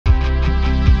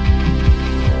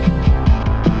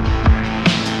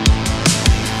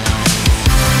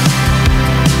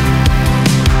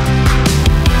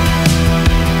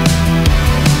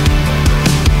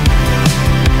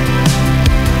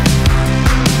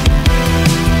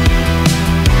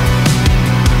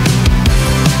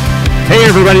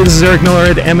everybody, this is Eric Miller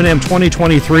at M&M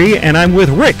 2023, and I'm with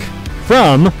Rick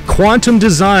from Quantum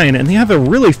Design, and they have a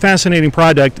really fascinating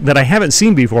product that I haven't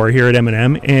seen before here at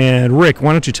M&M. And Rick,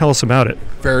 why don't you tell us about it?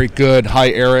 Very good. Hi,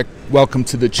 Eric. Welcome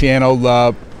to the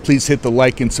channel. Please hit the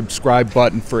like and subscribe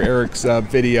button for Eric's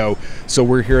video. So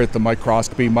we're here at the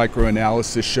Microscopy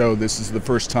Microanalysis Show. This is the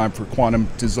first time for Quantum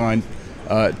Design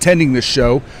attending this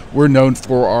show. We're known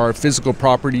for our physical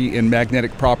property and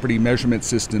magnetic property measurement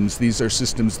systems. These are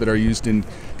systems that are used in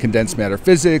condensed matter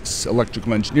physics,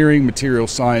 electrical engineering, material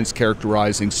science,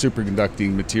 characterizing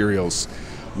superconducting materials.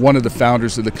 One of the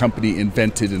founders of the company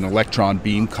invented an electron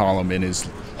beam column in his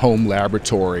home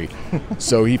laboratory.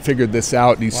 So he figured this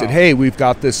out and he said, hey, we've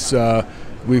got this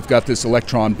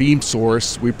electron beam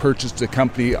source. We purchased a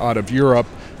company out of Europe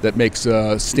that makes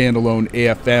a standalone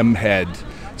AFM head.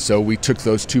 So we took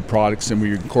those two products and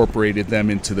we incorporated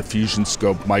them into the Fusion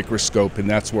Scope microscope, and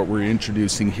that's what we're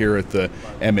introducing here at the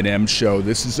M&M show.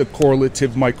 This is a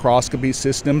correlative microscopy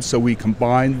system, so we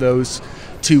combine those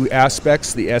two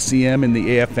aspects, the SEM and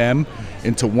the AFM,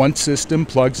 into one system,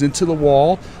 plugs into the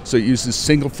wall, so it uses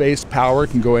single-phase power,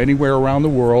 can go anywhere around the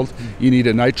world. You need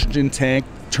a nitrogen tank,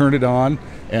 turn it on,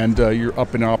 and you're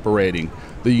up and operating.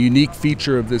 The unique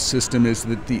feature of this system is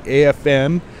that the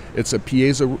AFM, it's a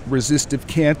piezo-resistive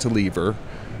cantilever,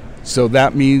 so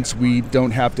that means we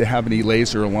don't have to have any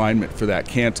laser alignment for that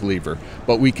cantilever.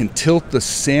 But we can tilt the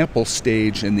sample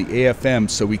stage in the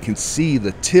AFM so we can see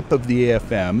the tip of the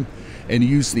AFM and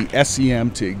use the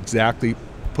SEM to exactly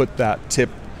put that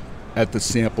tip at the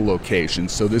sample location.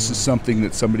 So this is something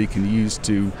that somebody can use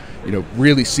to,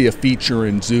 really see a feature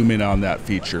and zoom in on that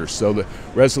feature. So the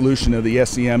resolution of the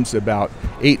SEM is about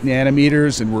 8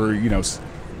 nanometers, and we're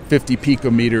 50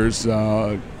 picometers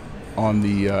on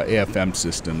the AFM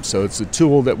system. So it's a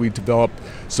tool that we developed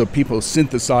so people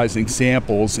synthesizing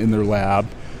samples in their lab,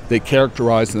 they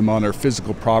characterize them on our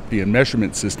physical property and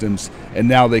measurement systems, and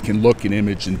now they can look and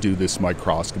image and do this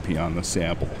microscopy on the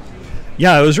sample.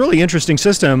 Yeah, it was a really interesting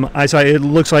system. I saw it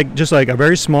looks like just like a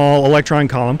very small electron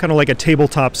column, kind of like a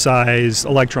tabletop size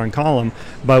electron column,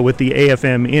 but with the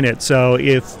AFM in it. So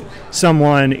if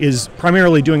someone is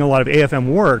primarily doing a lot of AFM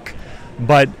work,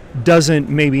 but doesn't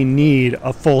maybe need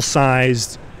a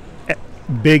full-sized,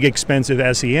 big,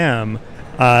 expensive SEM,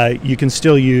 you can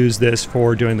still use this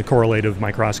for doing the correlative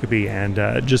microscopy, and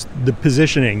just the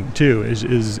positioning too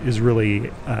is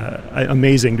really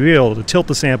amazing to be able to tilt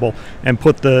the sample and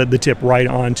put the tip right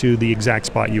onto the exact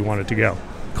spot you want it to go.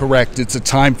 Correct. It's a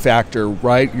time factor,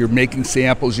 right? You're making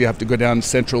samples, you have to go down to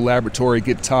central laboratory,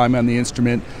 get time on the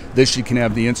instrument. This, you can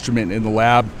have the instrument in the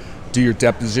lab, do your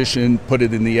deposition, put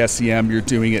it in the SEM, you're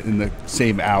doing it in the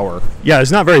same hour. Yeah,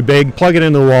 it's not very big. Plug it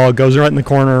into the wall, it goes right in the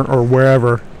corner or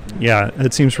wherever. Yeah,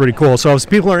 it seems pretty cool. So if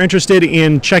people are interested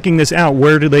in checking this out,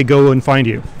 where do they go and find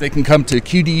you? They can come to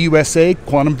QDUSA,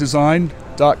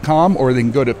 quantumdesign.com, or they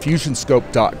can go to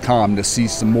fusionscope.com to see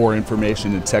some more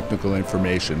information and technical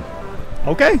information.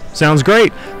 Okay, sounds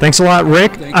great. Thanks a lot,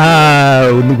 Rick.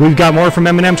 We've got more from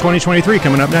M&M 2023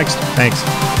 coming up next. Thanks.